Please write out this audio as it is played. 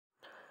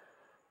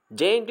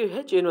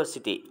JNTUH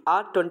University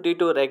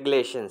R22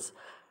 regulations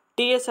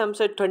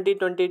TSMSET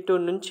 2022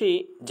 నుంచి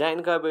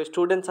join కాబోయే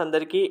students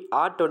అందరికీ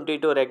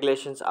R22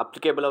 రెగ్యులేషన్స్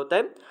అప్లికేబుల్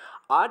అవుతాయి.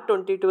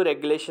 R22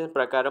 రెగ్యులేషన్స్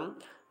ప్రకారం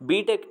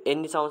బీటెక్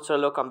ఎన్ని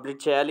సంవత్సరాల్లో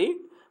కంప్లీట్ చేయాలి,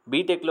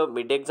 బీటెక్లో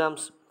మిడ్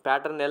ఎగ్జామ్స్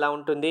ప్యాటర్న్ ఎలా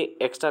ఉంటుంది,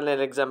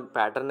 ఎక్స్టర్నల్ ఎగ్జామ్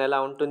ప్యాటర్న్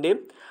ఎలా ఉంటుంది,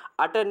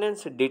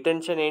 అటెండెన్స్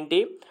డిటెన్షన్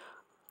ఏంటి,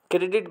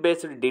 క్రెడిట్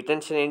బేస్డ్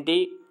డిటెన్షన్ ఏంటి,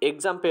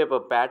 ఎగ్జామ్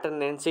పేపర్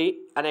ప్యాటర్న్ ఏంటి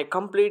అనే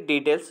కంప్లీట్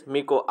డీటెయిల్స్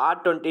మీకు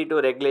R22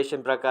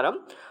 రెగ్యులేషన్ ప్రకారం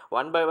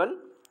 1 by 1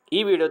 ఈ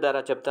వీడియో ద్వారా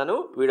చెప్తాను.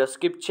 వీడియో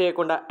స్కిప్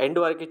చేయకుండా ఎండ్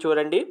వరకు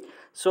చూడండి.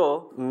 సో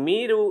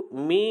మీరు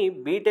మీ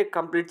బీటెక్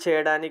కంప్లీట్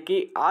చేయడానికి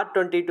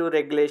R22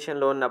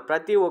 రెగ్యులేషన్లో ఉన్న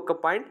ప్రతి ఒక్క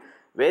point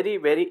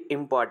very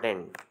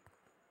important.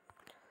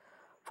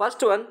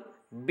 First one,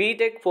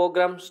 BTech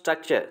program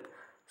structure.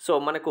 So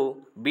మనకు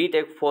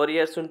బీటెక్ 4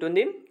 years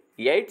ఉంటుంది,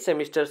 8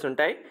 సెమిస్టర్స్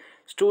ఉంటాయి.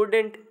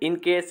 స్టూడెంట్ ఇన్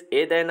కేస్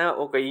ఏదైనా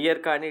ఒక ఇయర్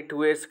కానీ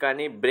 2 years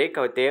కానీ బ్రేక్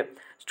అయితే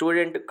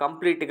స్టూడెంట్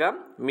కంప్లీట్గా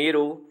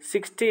మీరు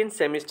 16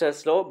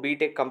 సెమిస్టర్స్లో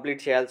బీటెక్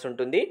కంప్లీట్ చేయాల్సి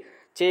ఉంటుంది.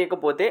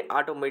 చేయకపోతే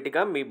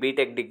ఆటోమేటిక్గా మీ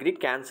బీటెక్ డిగ్రీ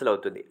క్యాన్సిల్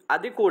అవుతుంది.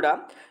 అది కూడా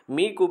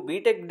మీకు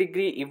బీటెక్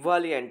డిగ్రీ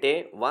ఇవ్వాలి అంటే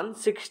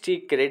 160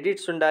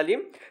 credits ఉండాలి,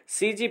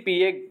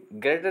 CGPA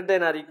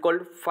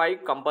 >=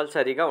 5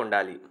 కంపల్సరీగా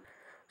ఉండాలి.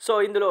 సో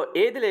ఇందులో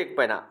ఏది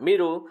లేకపోయినా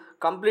మీరు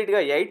కంప్లీట్గా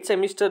 8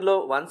 సెమిస్టర్లో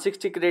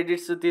 160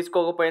 credits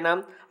తీసుకోకపోయినా,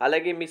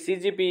 అలాగే మీ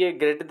CGPA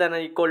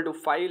 >=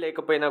 5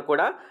 లేకపోయినా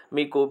కూడా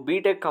మీకు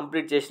బీటెక్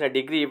కంప్లీట్ చేసిన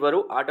డిగ్రీ ఇవ్వరు.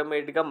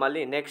 ఆటోమేటిక్గా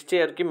మళ్ళీ నెక్స్ట్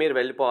ఇయర్కి మీరు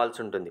వెళ్ళిపోవాల్సి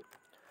ఉంటుంది.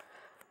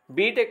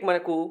 బీటెక్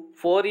మనకు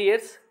 4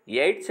 years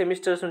 8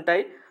 సెమిస్టర్స్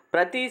ఉంటాయి.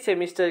 ప్రతి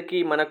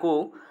సెమిస్టర్కి మనకు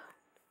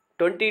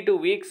 22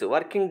 weeks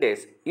working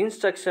days,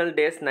 instructional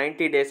days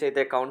 90 days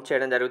అయితే కౌంట్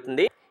చేయడం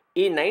జరుగుతుంది.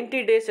 ఈ 90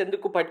 days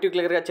ఎందుకు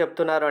పర్టికులర్గా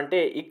చెప్తున్నారు అంటే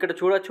ఇక్కడ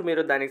చూడొచ్చు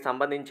మీరు దానికి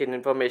సంబంధించిన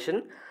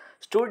ఇన్ఫర్మేషన్.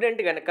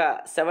 స్టూడెంట్ కనుక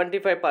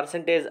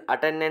 75%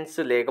 అటెండెన్స్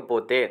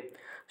లేకపోతే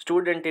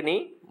స్టూడెంట్ని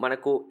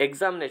మనకు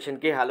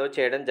ఎగ్జామినేషన్కి అలో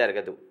చేయడం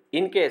జరగదు.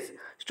 ఇన్ కేస్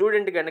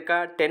స్టూడెంట్ కనుక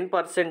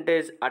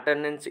 10%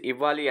 అటెండెన్స్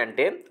ఇవ్వాలి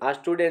అంటే ఆ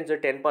స్టూడెంట్స్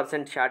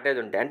 10% షార్టేజ్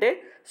ఉంటాయి, అంటే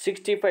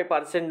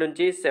 65%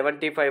 నుంచి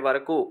 75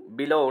 వరకు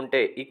బిలో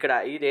ఉంటే, ఇక్కడ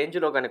ఈ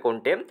రేంజ్లో కనుక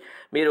ఉంటే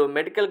మీరు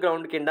మెడికల్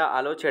గ్రౌండ్ కింద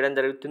అలో చేయడం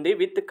జరుగుతుంది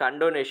విత్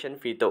కండోనేషన్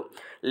ఫీతో.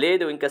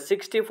 లేదు ఇంకా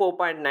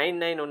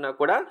 64.99 ఉన్నా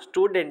కూడా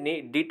స్టూడెంట్ని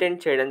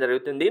డిటెన్ చేయడం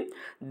జరుగుతుంది.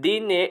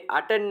 దీన్నే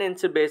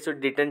అటెండెన్స్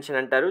బేస్డ్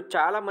డిటెన్షన్ అంటారు.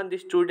 చాలామంది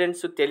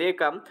స్టూడెంట్స్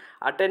తెలియక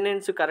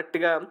అటెండెన్స్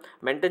కరెక్ట్గా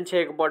మెయింటైన్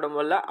చేయకపోవడం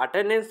వల్ల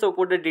అటెండెన్స్తో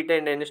కూడా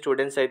డిటైన్ అయిన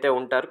స్టూడెంట్స్ అయితే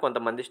ఉంటారు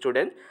కొంతమంది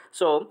స్టూడెంట్స్.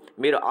 సో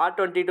మీరు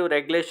R22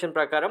 రెగ్యులేషన్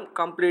ప్రకారం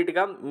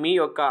కంప్లీట్గా మీ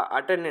యొక్క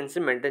అటెండెన్స్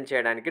మెయింటైన్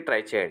చేయడానికి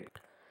ట్రై చేయండి.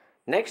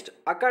 Next,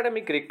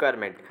 academic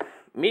requirement.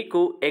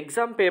 మీకు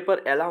ఎగ్జామ్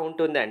పేపర్ ఎలా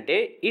ఉంటుంది అంటే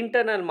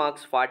ఇంటర్నల్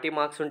మార్క్స్ 40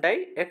 marks ఉంటాయి,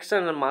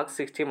 ఎక్స్టర్నల్ మార్క్స్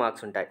 60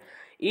 marks ఉంటాయి.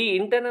 ఈ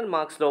ఇంటర్నల్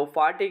మార్క్స్లో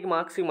 40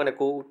 marks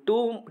మనకు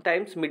 2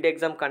 times మిడ్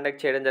ఎగ్జామ్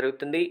కండక్ట్ చేయడం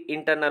జరుగుతుంది,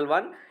 ఇంటర్నల్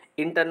 1,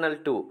 ఇంటర్నల్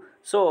 2.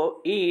 సో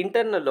ఈ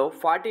ఇంటర్నల్లో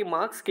 40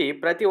 marksకి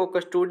ప్రతి ఒక్క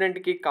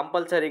స్టూడెంట్కి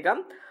కంపల్సరీగా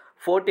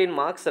 14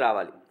 marks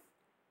రావాలి.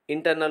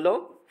 ఇంటర్నల్లో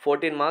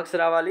 14 marks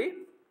రావాలి.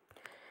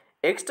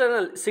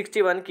 ఎక్స్టర్నల్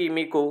 61కి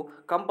మీకు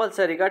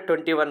కంపల్సరీగా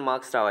 21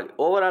 marks రావాలి.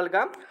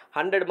 ఓవరాల్గా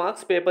 100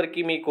 marks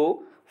పేపర్కి మీకు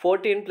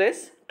 14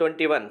 +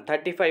 21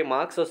 35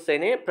 marks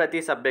వస్తేనే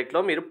ప్రతి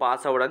సబ్జెక్ట్లో మీరు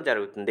పాస్ అవ్వడం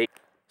జరుగుతుంది.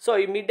 సో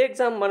ఈ మిడ్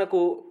ఎగ్జామ్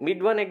మనకు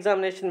mid 1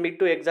 examination, mid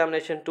 2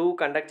 examination 2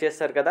 conduct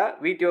చేస్తారు కదా,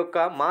 వీటి యొక్క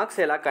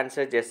మార్క్స్ ఎలా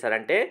కన్సిడర్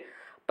చేస్తారంటే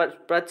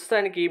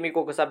ప్రస్తుతానికి మీకు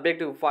ఒక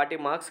సబ్జెక్టు 40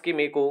 marksకి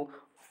మీకు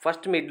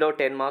first మిడ్లో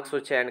 10 marks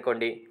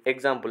వచ్చాయనుకోండి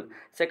example,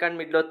 second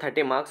మిడ్లో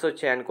 30 marks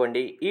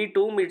వచ్చాయనుకోండి. ఈ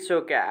 2 మిడ్స్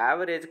యొక్క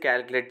యావరేజ్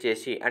క్యాలిక్యులేట్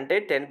చేసి అంటే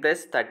 10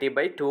 +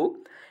 30/2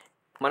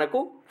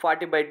 మనకు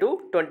 40/2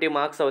 20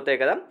 marks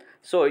అవుతాయి కదా.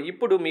 సో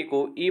ఇప్పుడు మీకు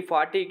ఈ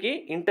 40కి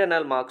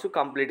ఇంటర్నల్ మార్క్స్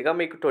కంప్లీట్గా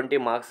మీకు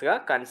 20 marksగా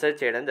కన్సిడర్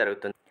చేయడం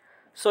జరుగుతుంది.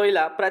 సో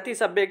ఇలా ప్రతి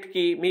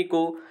సబ్జెక్ట్కి మీకు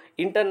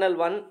ఇంటర్నల్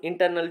 1,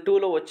 ఇంటర్నల్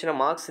 2లో వచ్చిన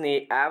మార్క్స్ని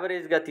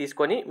యావరేజ్గా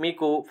తీసుకొని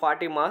మీకు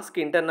 40 marksకి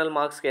ఇంటర్నల్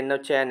మార్క్స్కి ఎన్ని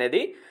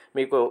వచ్చాయనేది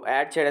మీకు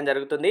యాడ్ చేయడం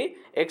జరుగుతుంది.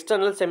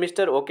 ఎక్స్టర్నల్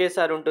సెమిస్టర్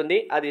ఒకేసారి ఉంటుంది,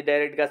 అది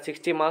డైరెక్ట్గా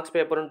 60 marks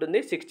పేపర్ ఉంటుంది.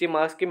 60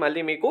 marksకి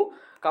మళ్ళీ మీకు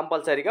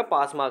కంపల్సరీగా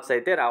పాస్ మార్క్స్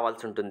అయితే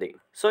రావాల్సి ఉంటుంది.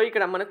 సో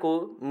ఇక్కడ మనకు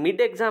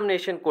మిడ్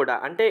ఎగ్జామినేషన్ కూడా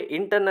అంటే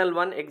ఇంటర్నల్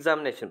 1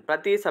 ఎగ్జామినేషన్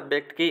ప్రతి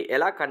సబ్జెక్ట్కి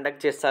ఎలా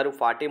కండక్ట్ చేస్తారు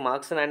 40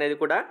 marks అనేది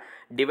కూడా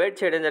డివైడ్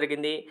చేయడం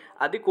జరిగింది.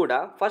 అది కూడా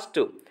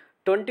ఫస్ట్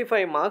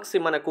 25 marks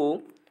మనకు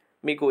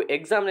మీకు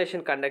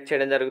ఎగ్జామినేషన్ కండక్ట్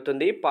చేయడం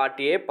జరుగుతుంది పార్ట్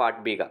ఏ,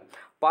 పార్ట్ బిగా.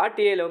 పార్ట్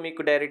ఏలో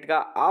మీకు డైరెక్ట్గా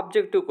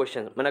ఆబ్జెక్టివ్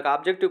క్వశ్చన్స్, మనకు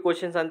ఆబ్జెక్టివ్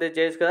క్వశ్చన్స్ అంతే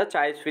చేయొచ్చు కదా,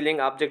 choice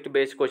filling objective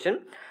based question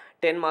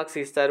 10 marks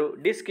ఇస్తారు.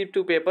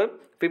 డిస్క్రిప్టివ్ పేపర్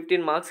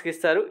 15 marksకి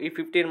ఇస్తారు. ఈ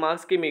 15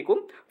 marksకి మీకు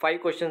 5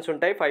 questions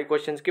ఉంటాయి. 5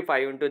 questionsకి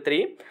 5 ×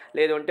 3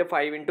 లేదు అంటే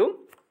 5 ×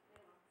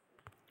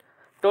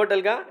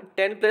 టోటల్గా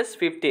 10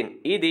 + 15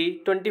 ఇది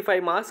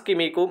 25 marksకి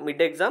మీకు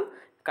మిడ్ ఎగ్జామ్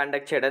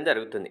కండక్ట్ చేయడం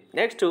జరుగుతుంది.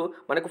 నెక్స్ట్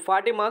మనకు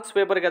 40 marks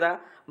పేపర్ కదా,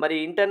 మరి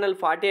ఇంటర్నల్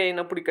 40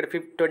 అయినప్పుడు ఇక్కడ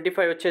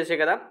 25 వచ్చేసాయి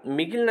కదా,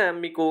 మిగిలిన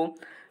మీకు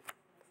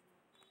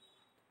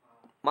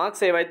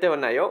మార్క్స్ ఏవైతే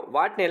ఉన్నాయో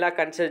వాటిని ఎలా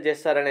కన్సిడర్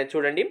చేస్తారనేది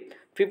చూడండి.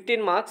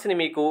 15 మార్క్స్ని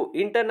మీకు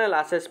ఇంటర్నల్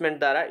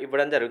అసెస్మెంట్ ద్వారా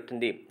ఇవ్వడం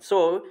జరుగుతుంది. సో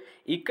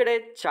ఇక్కడే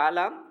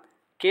చాలా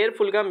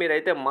కేర్ఫుల్గా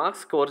మీరైతే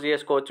మార్క్స్ స్కోర్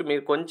చేసుకోవచ్చు.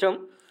 మీరు కొంచెం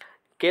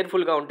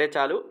కేర్ఫుల్గా ఉంటే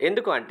చాలు.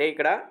 ఎందుకు అంటే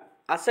ఇక్కడ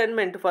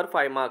అసైన్మెంట్ ఫర్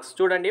 5 మార్క్స్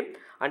చూడండి.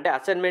 అంటే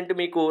అసైన్మెంట్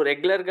మీకు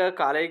రెగ్యులర్గా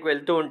కాలేజీకి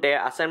వెళ్తూ ఉంటే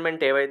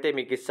అసైన్మెంట్ ఏవైతే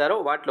మీకు ఇస్తారో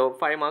వాటిలో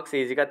 5 మార్క్స్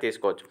ఈజీగా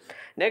తీసుకోవచ్చు.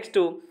 Next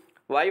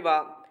viva,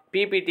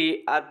 PPT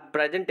or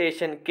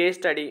presentation, case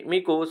study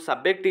మీకు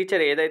సబ్జెక్ట్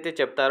టీచర్ ఏదైతే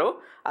చెప్తారో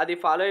అది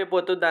ఫాలో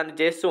అయిపోతూ దాన్ని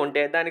చేస్తూ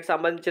ఉంటే దానికి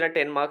సంబంధించిన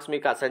 10 మార్క్స్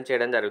మీకు అసైన్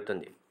చేయడం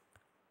జరుగుతుంది.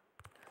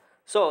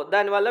 సో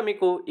దానివల్ల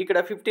మీకు ఇక్కడ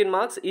 15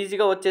 మార్క్స్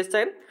ఈజీగా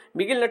వచ్చేస్తాయి.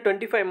 మిగిలిన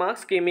 25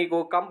 మార్క్స్కి మీకు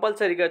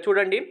కంపల్సరీగా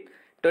చూడండి,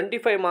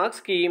 25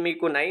 మార్క్స్కి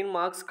మీకు 9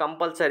 మార్క్స్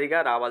కంపల్సరీగా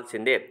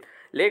రావాల్సిందే.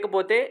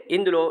 లేకపోతే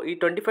ఇందులో ఈ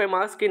 25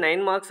 మార్క్స్కి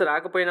 9 మార్క్స్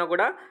రాకపోయినా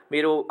కూడా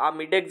మీరు ఆ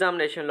మిడ్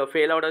ఎగ్జామినేషన్లో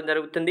ఫెయిల్ అవ్వడం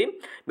జరుగుతుంది.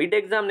 మిడ్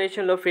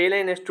ఎగ్జామినేషన్లో ఫెయిల్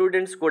అయిన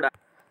స్టూడెంట్స్ కూడా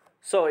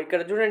సో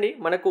ఇక్కడ చూడండి,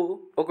 మనకు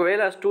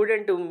ఒకవేళ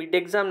స్టూడెంట్ మిడ్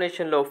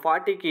ఎగ్జామినేషన్లో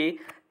 40కి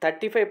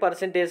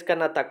 35%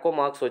 కన్నా తక్కువ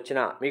మార్క్స్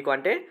వచ్చినా మీకు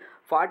అంటే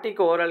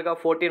 40కి ఓవరాల్గా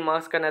 14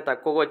 మార్క్స్ కన్నా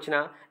తక్కువగా వచ్చినా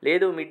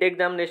లేదు మిడ్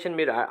ఎగ్జామినేషన్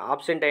మీరు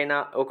ఆబ్సెంట్ అయినా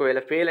ఒకవేళ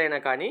ఫెయిల్ అయినా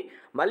కానీ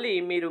మళ్ళీ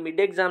మీరు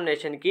మిడ్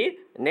ఎగ్జామినేషన్కి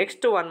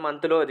నెక్స్ట్ 1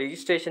 మంత్లో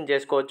రిజిస్ట్రేషన్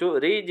చేసుకోవచ్చు.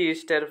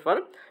 రిజిస్టర్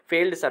ఫర్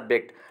ఫెయిల్డ్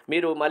సబ్జెక్ట్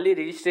మీరు మళ్ళీ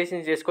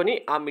రిజిస్ట్రేషన్ చేసుకొని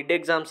ఆ మిడ్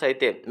ఎగ్జామ్స్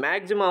అయితే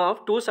మ్యాక్సిమం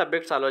ఆఫ్ 2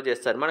 సబ్జెక్ట్స్ అలో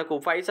చేస్తారు. మనకు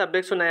 5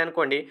 సబ్జెక్ట్స్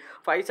ఉన్నాయనుకోండి,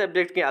 5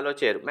 సబ్జెక్ట్స్కి అలో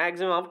చేయరు.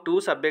 మ్యాక్సిమం ఆఫ్ 2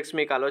 సబ్జెక్ట్స్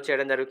మీకు అలో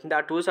చేయడం జరుగుతుంది.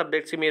 ఆ 2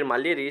 సబ్జెక్ట్స్కి మీరు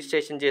మళ్ళీ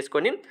రిజిస్ట్రేషన్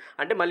చేసుకొని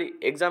అంటే మళ్ళీ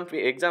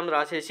ఎగ్జామ్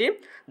రాసేసి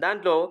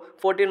దాంట్లో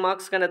 14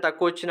 మార్క్స్ కన్నా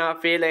తక్కువ వచ్చినా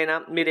ఫెయిల్ అయినా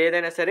మీరు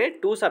ఏదైనా సరే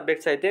 2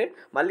 సబ్జెక్ట్స్ అయితే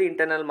మళ్ళీ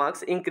ఇంటర్నల్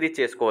మార్క్స్ ఇంక్రీజ్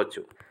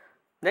చేసుకోవచ్చు.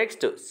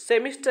 నెక్స్ట్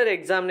సెమిస్టర్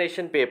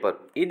ఎగ్జామినేషన్ పేపర్,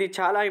 ఇది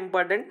చాలా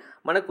ఇంపార్టెంట్.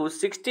 మనకు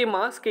 60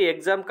 మార్క్స్కి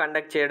ఎగ్జామ్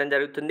కండక్ట్ చేయడం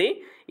జరుగుతుంది.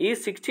 ఈ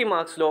 60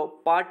 మార్క్స్లో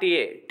పార్ట్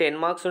ఏ 10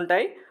 మార్క్స్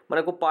ఉంటాయి,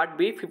 మనకు పార్ట్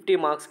బి 50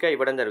 మార్క్స్గా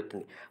ఇవ్వడం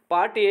జరుగుతుంది.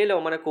 పార్ట్ ఏలో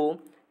మనకు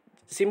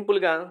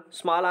సింపుల్గా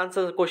స్మాల్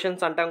ఆన్సర్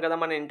క్వశ్చన్స్ అంటాం కదా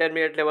మన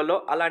ఇంటర్మీడియట్ లెవెల్లో,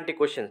 అలాంటి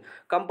questions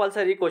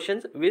compulsory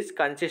questions which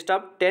consist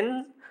of 10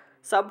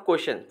 sub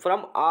question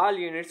from all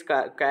units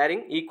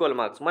carrying equal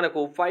marks. మనకు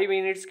 5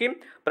 యూనిట్స్కి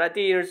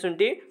ప్రతి యూనిట్స్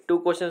నుండి 2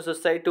 క్వశ్చన్స్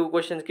వస్తాయి. 2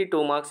 క్వశ్చన్స్కి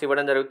 2 మార్క్స్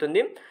ఇవ్వడం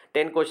జరుగుతుంది.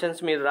 10 క్వశ్చన్స్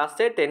మీరు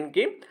రాస్తే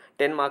 10కి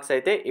 10 మార్క్స్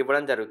అయితే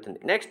ఇవ్వడం జరుగుతుంది.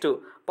 నెక్స్ట్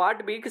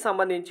పార్ట్ బికి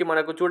సంబంధించి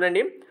మనకు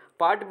చూడండి,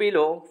 పార్ట్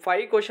బిలో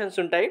 5 క్వశ్చన్స్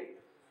ఉంటాయి.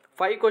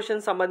 5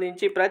 క్వశ్చన్స్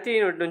సంబంధించి ప్రతి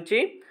యూనిట్ నుంచి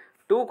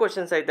 2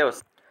 క్వశ్చన్స్ అయితే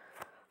వస్తాయి.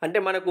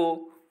 అంటే మనకు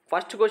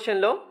ఫస్ట్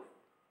క్వశ్చన్లో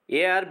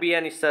ఏఆర్బి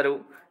అని ఇస్తారు,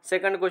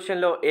 సెకండ్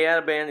క్వశ్చన్లో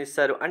ఏఆర్బి అని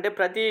ఇస్తారు. అంటే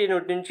ప్రతి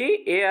యూనిట్ నుంచి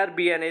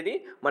ఏఆర్బి అనేది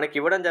మనకి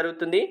ఇవ్వడం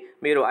జరుగుతుంది.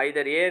 మీరు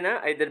ఐదర్ ఏ అయినా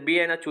ఐదర్ బి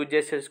అయినా చూజ్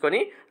చేసేసుకొని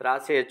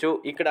రాసేయచ్చు.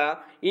 ఇక్కడ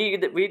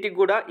వీటికి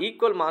కూడా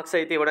ఈక్వల్ మార్క్స్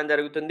అయితే ఇవ్వడం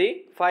జరుగుతుంది.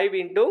 5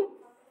 ఇంటూ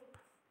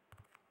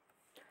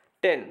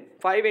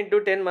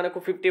 10 మనకు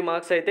 50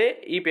 మార్క్స్ అయితే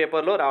ఈ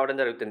పేపర్లో రావడం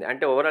జరుగుతుంది.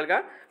 అంటే ఓవరాల్గా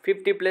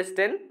 50 +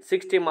 10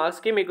 60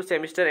 మార్క్స్కి మీకు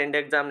సెమిస్టర్ ఎండ్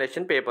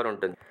ఎగ్జామినేషన్ పేపర్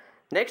ఉంటుంది.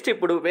 నెక్స్ట్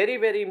ఇప్పుడు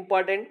వెరీ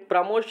ఇంపార్టెంట్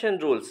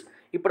ప్రమోషన్ రూల్స్.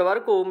 ఇప్పటి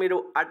వరకు మీరు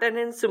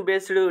అటెండెన్స్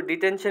బేస్డ్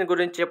డిటెన్షన్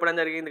గురించి చెప్పడం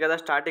జరిగింది కదా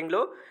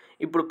స్టార్టింగ్లో.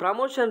 ఇప్పుడు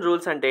ప్రమోషన్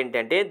రూల్స్ అంటే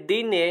ఏంటంటే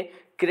దీన్నే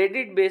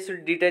క్రెడిట్ బేస్డ్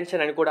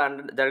డిటెన్షన్ అని కూడా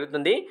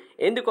జరుగుతుంది.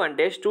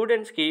 ఎందుకంటే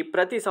స్టూడెంట్స్కి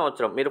ప్రతి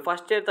సంవత్సరం మీరు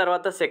ఫస్ట్ ఇయర్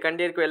తర్వాత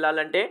సెకండ్ ఇయర్కి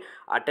వెళ్ళాలంటే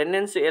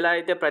అటెండెన్స్ ఎలా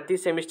అయితే ప్రతి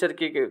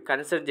సెమిస్టర్కి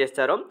కన్సిడర్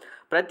చేస్తారో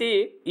ప్రతి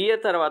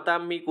ఇయర్ తర్వాత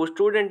మీకు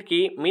స్టూడెంట్కి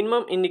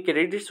మినిమం ఇన్ని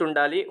క్రెడిట్స్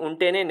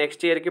ఉంటేనే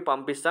నెక్స్ట్ ఇయర్కి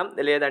పంపిస్తాం,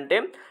 లేదంటే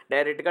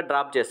డైరెక్ట్గా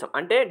డ్రాప్ చేస్తాం,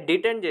 అంటే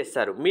డిటెన్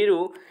చేస్తారు. మీరు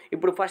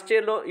ఇప్పుడు ఫస్ట్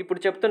ఇయర్లో ఇప్పుడు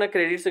చెప్తున్న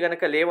క్రెడిట్స్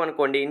కనుక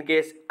లేవనుకోండి, ఇన్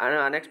కేస్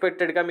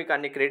అన్ఎక్స్పెక్టెడ్గా మీకు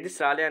అన్ని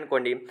క్రెడిట్స్ రాలే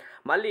అనుకోండి,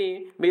 మళ్ళీ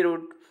మీరు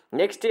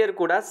నెక్స్ట్ ఇయర్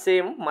కూడా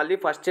సేమ్ మళ్ళీ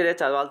ఫస్ట్ ఇయర్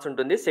చదవాల్సి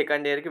ఉంటుంది.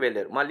 సెకండ్ ఇయర్కి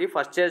వెళ్ళారు, మళ్ళీ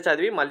ఫస్ట్ ఇయర్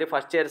చదివి మళ్ళీ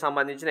ఫస్ట్ ఇయర్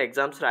సంబంధించిన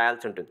ఎగ్జామ్స్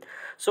రాయాల్సి ఉంటుంది.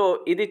 సో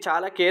ఇది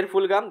చాలా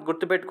కేర్ఫుల్గా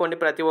గుర్తుపెట్టుకోండి.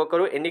 ప్రతి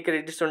ఒక్కరూ ఎన్ని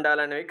క్రెడిట్స్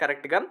ఉండాలనేవి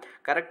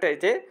కరెక్ట్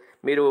అయితే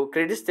మీరు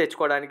క్రెడిట్స్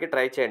తెచ్చుకోవడానికి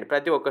ట్రై చేయండి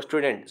ప్రతి ఒక్క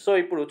స్టూడెంట్. సో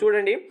ఇప్పుడు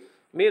చూడండి,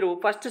 మీరు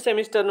ఫస్ట్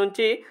సెమిస్టర్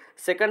నుంచి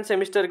సెకండ్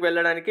సెమిస్టర్కి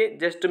వెళ్ళడానికి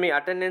జస్ట్ మీ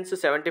అటెండెన్స్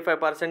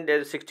 75%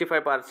 లేదు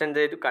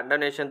 65%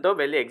 కండోనేషన్తో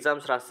వెళ్ళి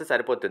ఎగ్జామ్స్ రాస్తే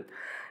సరిపోతుంది.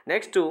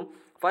 నెక్స్ట్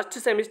ఫస్ట్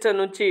సెమిస్టర్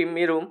నుంచి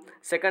మీరు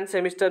సెకండ్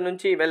సెమిస్టర్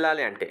నుంచి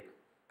వెళ్ళాలి అంటే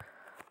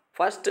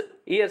first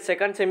year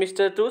second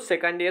semester to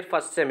second year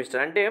first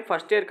semester, అంటే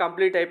ఫస్ట్ ఇయర్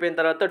కంప్లీట్ అయిపోయిన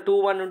తర్వాత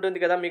 2-1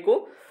 ఉంటుంది కదా మీకు.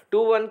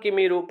 2-1కి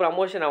మీరు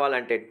ప్రమోషన్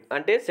అవ్వాలంటే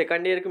అంటే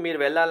సెకండ్ ఇయర్కి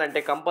మీరు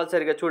వెళ్ళాలంటే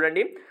కంపల్సరీగా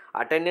చూడండి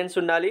అటెండెన్స్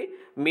ఉండాలి.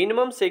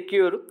 Minimum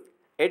secure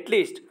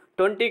at least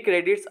 20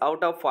 credits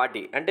out of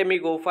 40, అంటే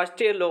మీకు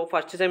ఫస్ట్ ఇయర్లో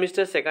ఫస్ట్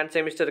సెమిస్టర్ సెకండ్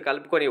సెమిస్టర్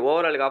కలుపుకొని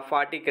ఓవరాల్గా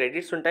 40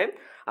 క్రెడిట్స్ ఉంటాయి.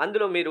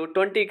 అందులో మీరు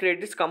 20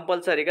 క్రెడిట్స్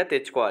కంపల్సరీగా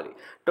తెచ్చుకోవాలి.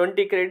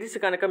 20 క్రెడిట్స్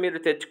కనుక మీరు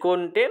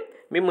తెచ్చుకుంటే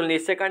మిమ్మల్ని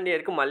సెకండ్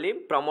ఇయర్కి మళ్ళీ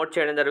ప్రమోట్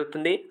చేయడం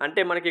జరుగుతుంది.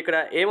 అంటే మనకి ఇక్కడ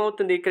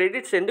ఏమవుతుంది,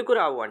 క్రెడిట్స్ ఎందుకు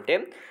రావు అంటే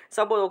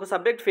సపోజ్ ఒక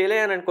సబ్జెక్ట్ ఫెయిల్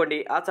అయ్యాను అనుకోండి,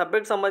 ఆ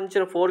సబ్జెక్ట్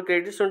సంబంధించిన 4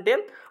 క్రెడిట్స్ ఉంటే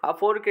ఆ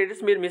 4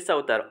 క్రెడిట్స్ మీరు మిస్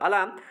అవుతారు.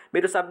 అలా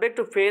మీరు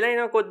సబ్జెక్టు ఫెయిల్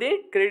అయిన కొద్దీ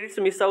క్రెడిట్స్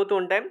మిస్ అవుతూ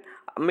ఉంటాయి.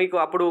 మీకు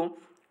అప్పుడు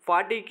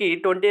 40కి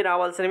 20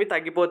 రావాల్సినవి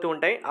తగ్గిపోతూ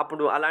ఉంటాయి.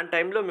 అప్పుడు అలాంటి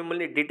టైంలో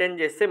మిమ్మల్ని డిటెన్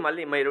చేస్తే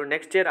మళ్ళీ మీరు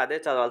నెక్స్ట్ ఇయర్ అదే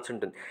చదవాల్సి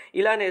ఉంటుంది.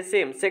 ఇలానే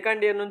సేమ్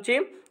సెకండ్ ఇయర్ నుంచి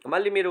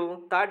మళ్ళీ మీరు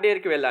థర్డ్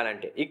ఇయర్కి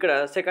వెళ్ళాలంటే ఇక్కడ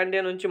సెకండ్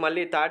ఇయర్ నుంచి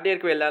మళ్ళీ థర్డ్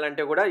ఇయర్కి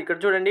వెళ్ళాలంటే కూడా ఇక్కడ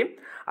చూడండి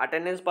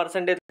అటెండెన్స్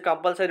పర్సంటేజ్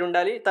కంపల్సరీ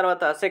ఉండాలి.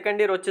 తర్వాత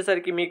సెకండ్ ఇయర్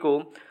వచ్చేసరికి మీకు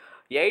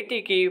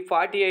 80కి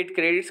 48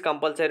 క్రెడిట్స్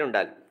కంపల్సరీ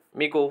ఉండాలి.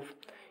 మీకు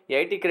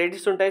 80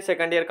 క్రెడిట్స్ ఉంటాయి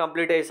సెకండ్ ఇయర్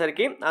కంప్లీట్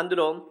అయ్యేసరికి.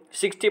 అందులో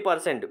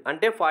 60%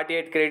 అంటే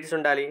 48 క్రెడిట్స్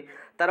ఉండాలి.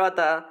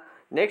 తర్వాత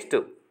నెక్స్ట్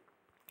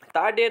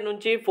థర్డ్ ఇయర్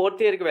నుంచి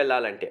ఫోర్త్ ఇయర్కి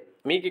వెళ్ళాలంటే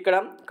మీకు ఇక్కడ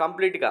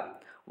కంప్లీట్గా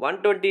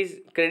 120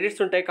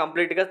 క్రెడిట్స్ ఉంటాయి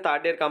కంప్లీట్గా.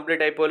 థర్డ్ ఇయర్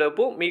కంప్లీట్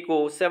అయిపోలేపు మీకు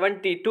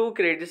 72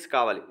 క్రెడిట్స్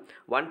కావాలి.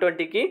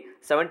 120కి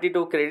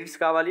 72 క్రెడిట్స్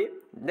కావాలి.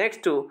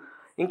 నెక్స్ట్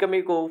ఇంకా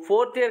మీకు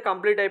ఫోర్త్ ఇయర్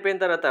కంప్లీట్ అయిపోయిన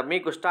తర్వాత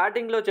మీకు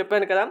స్టార్టింగ్లో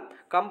చెప్పాను కదా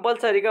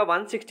కంపల్సరీగా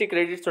 160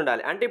 క్రెడిట్స్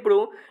ఉండాలి. అంటే ఇప్పుడు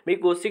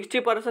మీకు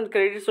 60%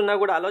 క్రెడిట్స్ ఉన్నా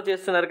కూడా అలో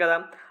చేస్తున్నారు కదా.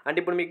 అంటే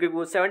ఇప్పుడు మీకు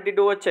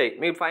 72 వచ్చాయి,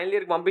 మీకు ఫైనల్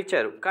ఇయర్కి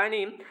పంపించారు. కానీ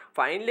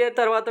ఫైనల్ ఇయర్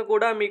తర్వాత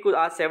కూడా మీకు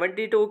ఆ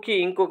 72కి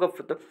ఇంకొక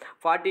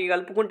 40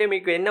 కలుపుకుంటే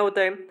మీకు ఎన్ని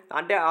అవుతాయి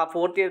అంటే ఆ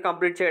ఫోర్త్ ఇయర్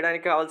కంప్లీట్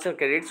చేయడానికి కావాల్సిన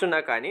క్రెడిట్స్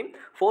ఉన్నా కానీ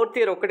ఫోర్త్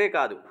ఇయర్ ఒక్కటే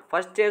కాదు,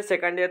 first year,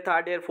 second year,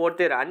 third year,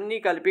 fourth year అన్నీ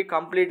కలిపి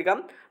కంప్లీట్గా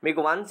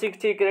మీకు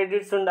 160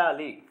 క్రెడిట్స్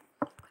ఉండాలి.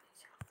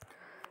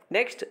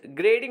 Next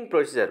grading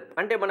procedure.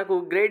 అంటే మనకు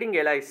గ్రేడింగ్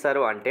ఎలా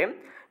ఇస్తారు అంటే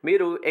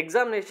మీరు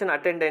ఎగ్జామినేషన్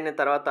అటెండ్ అయిన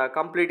తర్వాత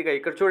కంప్లీట్గా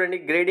ఇక్కడ చూడండి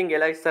గ్రేడింగ్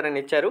ఎలా ఇస్తారని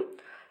ఇచ్చారు.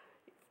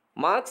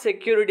 Marks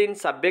secured in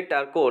subject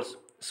are course.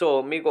 So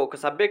మీకు ఒక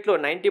సబ్జెక్ట్లో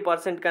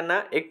 90% కన్నా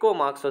ఎక్కువ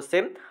మార్క్స్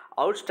వస్తే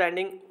అవుట్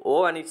స్టాండింగ్ O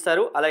అని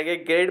ఇస్తారు. అలాగే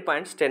గ్రేడ్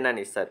పాయింట్స్ 10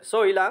 అని ఇస్తారు. సో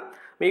ఇలా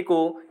మీకు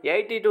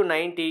 80 to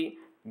 90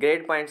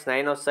 గ్రేడ్ పాయింట్స్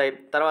 9 వస్తాయి.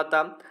 తర్వాత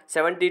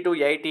 70 to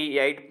 80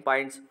 8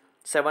 పాయింట్స్,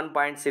 7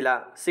 పాయింట్స్, ఇలా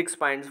 6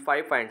 పాయింట్స్,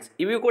 5 పాయింట్స్.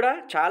 ఇవి కూడా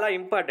చాలా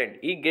ఇంపార్టెంట్.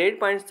 ఈ గ్రేడ్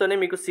పాయింట్స్తోనే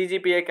మీకు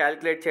CGPA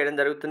క్యాలిక్యులేట్ చేయడం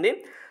జరుగుతుంది.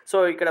 సో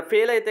ఇక్కడ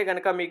ఫెయిల్ అయితే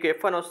కనుక మీకు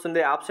F1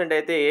 వస్తుంది, ఆబ్సెంట్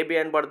అయితే AB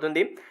అని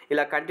పడుతుంది.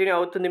 ఇలా కంటిన్యూ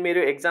అవుతుంది.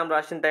 మీరు ఎగ్జామ్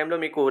రాసిన టైంలో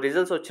మీకు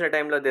రిజల్ట్స్ వచ్చిన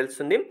టైంలో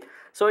తెలుస్తుంది.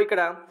 సో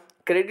ఇక్కడ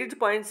క్రెడిట్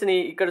పాయింట్స్ని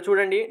ఇక్కడ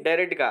చూడండి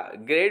డైరెక్ట్గా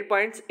grade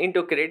points into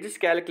credits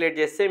calculate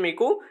చేస్తే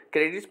మీకు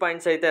క్రెడిట్స్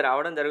పాయింట్స్ అయితే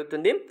రావడం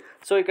జరుగుతుంది.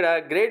 సో ఇక్కడ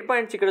గ్రేడ్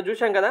పాయింట్స్ ఇక్కడ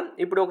చూసాం కదా.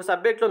 ఇప్పుడు ఒక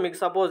సబ్జెక్ట్లో మీకు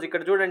సపోజ్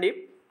ఇక్కడ చూడండి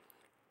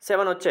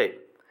 7 వచ్చాయి.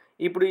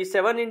 ఇప్పుడు ఈ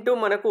 7 ఇంటూ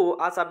మనకు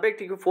ఆ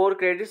సబ్జెక్ట్కి 4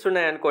 క్రెడిట్స్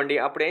ఉన్నాయనుకోండి.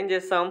 అప్పుడు ఏం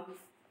చేస్తాం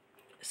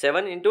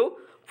 7 ఇంటూ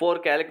 4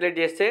 క్యాలిక్యులేట్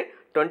చేస్తే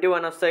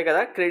 21 వస్తాయి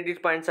కదా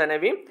క్రెడిట్ పాయింట్స్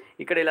అనేవి.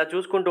 ఇక్కడ ఇలా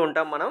చూసుకుంటూ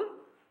ఉంటాం మనం.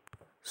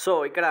 సో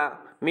ఇక్కడ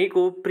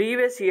మీకు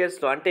ప్రీవియస్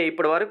ఇయర్స్లో అంటే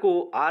ఇప్పటి వరకు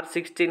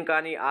R16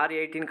 కానీ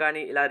R18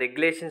 కానీ ఇలా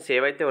రెగ్యులేషన్స్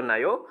ఏవైతే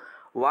ఉన్నాయో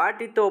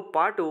వాటితో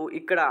పాటు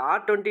ఇక్కడ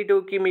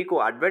R22కి మీకు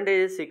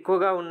అడ్వాంటేజెస్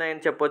ఎక్కువగా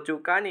ఉన్నాయని చెప్పొచ్చు.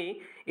 కానీ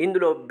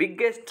ఇందులో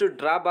బిగ్గెస్ట్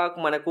డ్రాబ్యాక్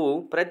మనకు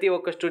ప్రతి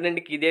ఒక్క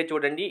స్టూడెంట్కి ఇదే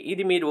చూడండి.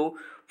 ఇది మీరు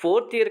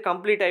ఫోర్త్ ఇయర్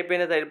కంప్లీట్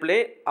అయిపోయిన టైపులే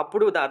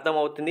అప్పుడు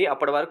అర్థమవుతుంది.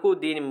 అప్పటి వరకు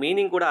దీని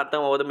మీనింగ్ కూడా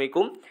అర్థం అవ్వదు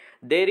మీకు.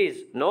 There is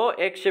no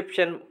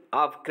exception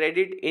of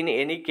credit in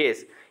any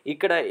case.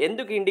 ఇక్కడ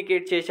ఎందుకు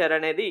ఇండికేట్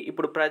చేశారనేది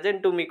ఇప్పుడు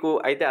ప్రజెంట్ మీకు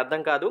అయితే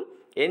అర్థం కాదు.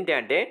 ఏంటి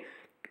అంటే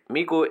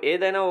మీకు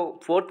ఏదైనా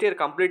ఫోర్త్ ఇయర్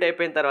కంప్లీట్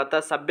అయిపోయిన తర్వాత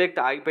సబ్జెక్ట్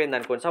ఆగిపోయింది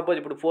అనుకోండి. సపోజ్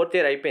ఇప్పుడు ఫోర్త్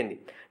ఇయర్ అయిపోయింది,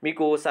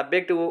 మీకు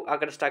సబ్జెక్టు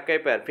అక్కడ స్టక్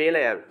అయిపోయారు, ఫెయిల్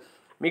అయ్యారు.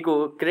 మీకు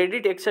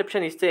క్రెడిట్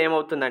ఎక్సెప్షన్ ఇస్తే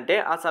ఏమవుతుందంటే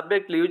ఆ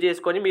సబ్జెక్ట్ లీవ్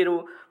చేసుకొని మీరు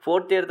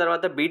ఫోర్త్ ఇయర్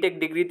తర్వాత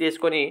బీటెక్ డిగ్రీ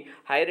తీసుకొని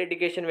హైయర్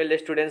ఎడ్యుకేషన్ వెళ్ళే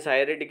స్టూడెంట్స్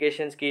హైయర్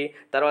ఎడ్యుకేషన్స్కి,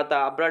 తర్వాత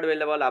అబ్రాడ్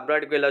వెళ్ళే వాళ్ళు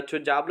అబ్రాడ్కి వెళ్ళొచ్చు,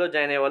 జాబ్లో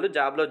జాయిన్ అయ్యే వాళ్ళు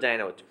జాబ్లో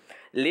జాయిన్ అవ్వచ్చు.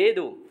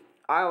 లేదు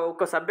ఆ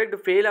ఒక సబ్జెక్ట్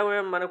ఫెయిల్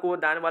అవ్వడం మనకు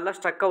దానివల్ల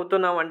స్టక్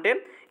అవుతున్నాం అంటే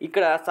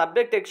ఇక్కడ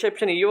సబ్జెక్ట్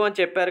ఎక్సెప్షన్ ఇవ్వమని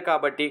చెప్పారు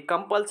కాబట్టి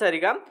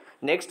కంపల్సరీగా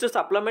నెక్స్ట్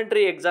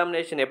సప్లిమెంటరీ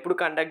ఎగ్జామినేషన్ ఎప్పుడు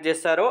కండక్ట్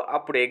చేస్తారో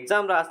అప్పుడు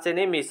ఎగ్జామ్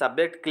రాస్తేనే మీ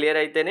సబ్జెక్ట్ క్లియర్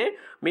అయితేనే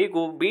మీకు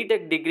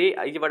బీటెక్ డిగ్రీ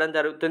ఇవ్వడం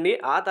జరుగుతుంది.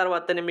 ఆ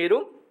తర్వాతనే మీరు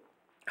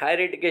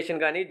హైయర్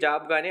ఎడ్యుకేషన్ కానీ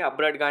జాబ్ కానీ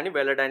అబ్రాడ్ కానీ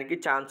వెళ్ళడానికి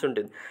ఛాన్స్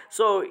ఉంటుంది.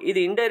 సో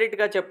ఇది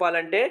ఇండైరెక్ట్గా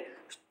చెప్పాలంటే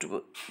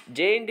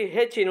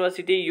JNTUH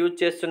యూనివర్సిటీ యూజ్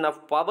చేస్తున్న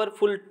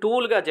పవర్ఫుల్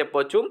టూల్గా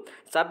చెప్పొచ్చు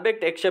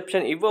సబ్జెక్ట్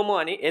ఎక్సెప్షన్ ఇవ్వము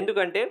అని.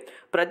 ఎందుకంటే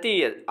ప్రతి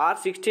ఇయర్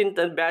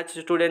R16 బ్యాచ్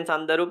స్టూడెంట్స్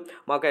అందరూ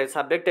మాకు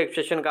సబ్జెక్ట్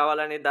ఎక్సెప్షన్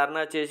కావాలని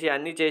ధర్నా చేసి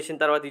అన్నీ చేసిన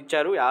తర్వాత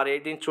ఇచ్చారు.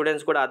 R18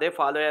 స్టూడెంట్స్ కూడా అదే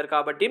ఫాలో అయ్యారు.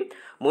 కాబట్టి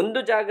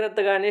ముందు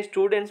జాగ్రత్తగానే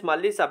స్టూడెంట్స్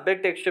మళ్ళీ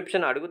సబ్జెక్ట్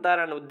ఎక్సెప్షన్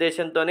అడుగుతారన్న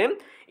ఉద్దేశంతోనే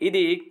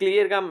ఇది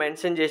క్లియర్గా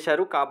మెన్షన్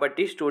చేశారు.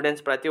 కాబట్టి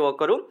స్టూడెంట్స్ ప్రతి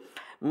ఒక్కరూ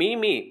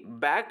మీ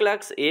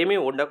బ్యాక్లాగ్స్ ఏమీ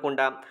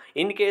ఉండకుండా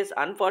ఇన్ కేస్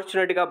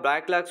అన్ఫార్చునేట్గా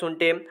బ్యాక్లాగ్స్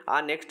ఉంటే ఆ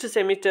నెక్స్ట్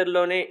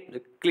సెమిస్టర్లోనే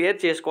క్లియర్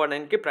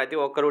చేసుకోవడానికి ప్రతి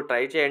ఒక్కరూ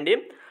ట్రై చేయండి.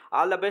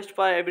 All the best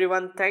for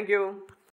everyone. Thank you.